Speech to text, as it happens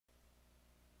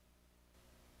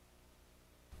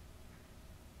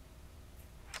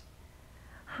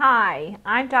Hi,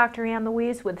 I'm Dr. Ann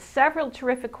Louise with several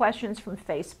terrific questions from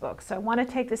Facebook, so I want to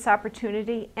take this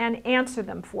opportunity and answer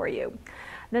them for you.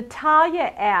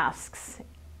 Natalia asks,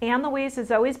 Ann Louise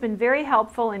has always been very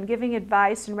helpful in giving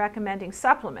advice and recommending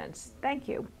supplements. Thank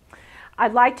you.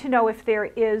 I'd like to know if there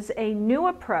is a new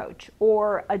approach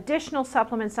or additional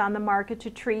supplements on the market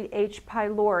to treat H.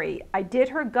 pylori. I did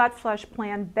her gut flush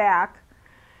plan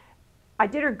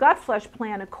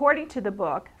according to the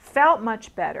book, felt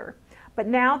much better, but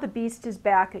now the beast is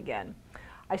back again.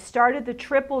 I started the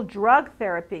triple drug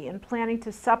therapy and planning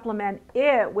to supplement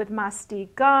it with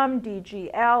mastic gum,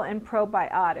 DGL, and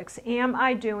probiotics. Am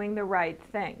I doing the right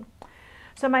thing?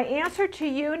 So my answer to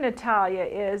you, Natalia,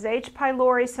 is H.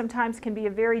 pylori sometimes can be a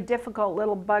very difficult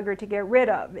little bugger to get rid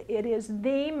of. It is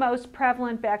the most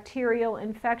prevalent bacterial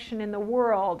infection in the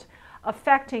world,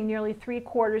 affecting nearly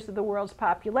 3/4 of the world's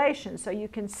population. So you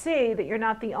can see that you're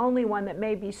not the only one that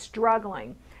may be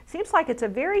struggling. Seems like it's a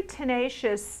very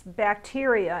tenacious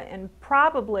bacteria and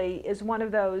probably is one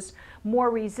of those more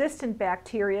resistant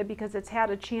bacteria because it's had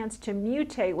a chance to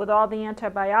mutate with all the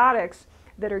antibiotics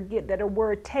that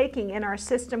we're taking in our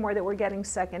system or that we're getting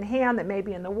secondhand, that may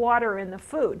be in the water or in the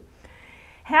food.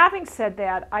 Having said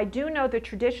that, I do know that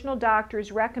traditional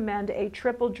doctors recommend a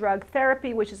triple drug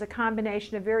therapy, which is a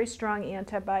combination of very strong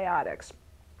antibiotics.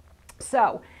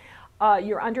 So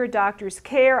you're under a doctor's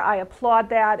care. I applaud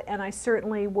that, and I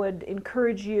certainly would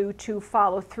encourage you to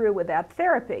follow through with that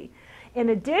therapy. In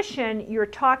addition, you're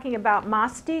talking about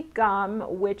mastic gum,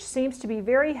 which seems to be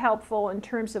very helpful in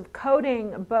terms of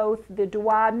coating both the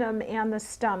duodenum and the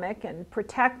stomach and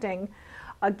protecting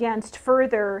against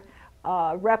further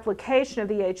replication of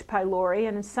the H. pylori,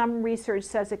 and some research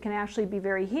says it can actually be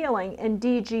very healing. And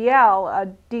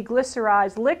DGL,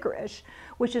 deglycerized licorice,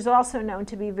 which is also known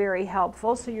to be very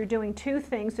helpful. So you're doing two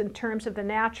things in terms of the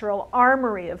natural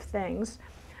armory of things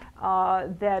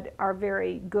that are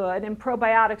very good. And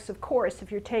probiotics, of course,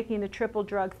 if you're taking the triple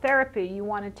drug therapy, you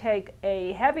want to take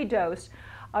a heavy dose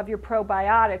of your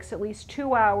probiotics at least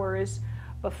 2 hours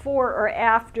before or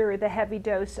after the heavy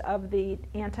dose of the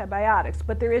antibiotics.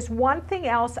 But there is one thing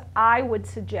else I would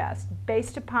suggest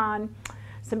based upon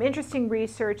some interesting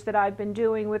research that I've been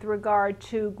doing with regard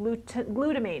to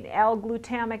glutamine,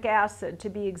 L-glutamic acid to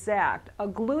be exact. A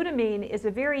glutamine is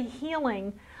a very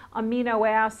healing amino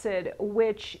acid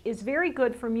which is very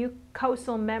good for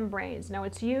mucosal membranes. Now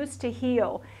it's used to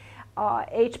heal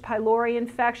H. pylori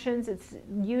infections. It's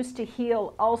used to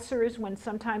heal ulcers when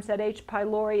sometimes that H.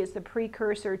 pylori is the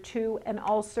precursor to an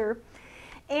ulcer.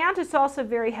 And it's also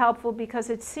very helpful because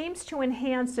it seems to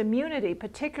enhance immunity,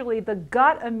 particularly the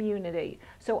gut immunity.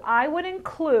 So I would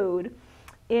include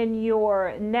in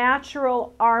your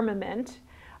natural armament,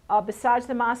 besides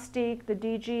the mastic, the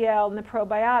DGL, and the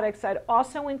probiotics, I'd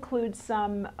also include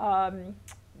some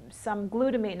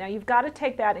glutamine. Now you've got to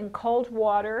take that in cold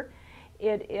water.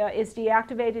 It is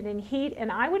deactivated in heat,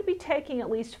 and I would be taking at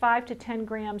least 5 to 10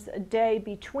 grams a day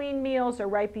between meals or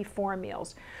right before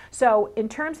meals. So in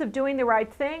terms of doing the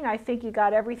right thing, I think you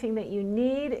got everything that you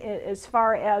need as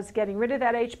far as getting rid of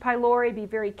that H. pylori. Be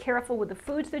very careful with the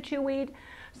foods that you eat.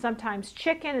 Sometimes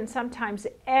chicken and sometimes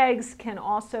eggs can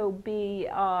also be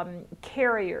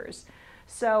carriers.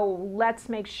 So let's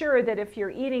make sure that if you're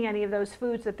eating any of those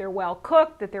foods that they're well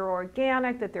cooked, that they're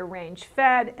organic, that they're range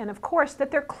fed, and of course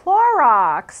that they're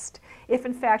Cloroxed if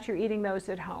in fact you're eating those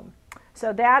at home.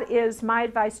 So that is my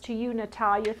advice to you,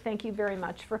 Natalia. Thank you very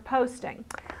much for posting.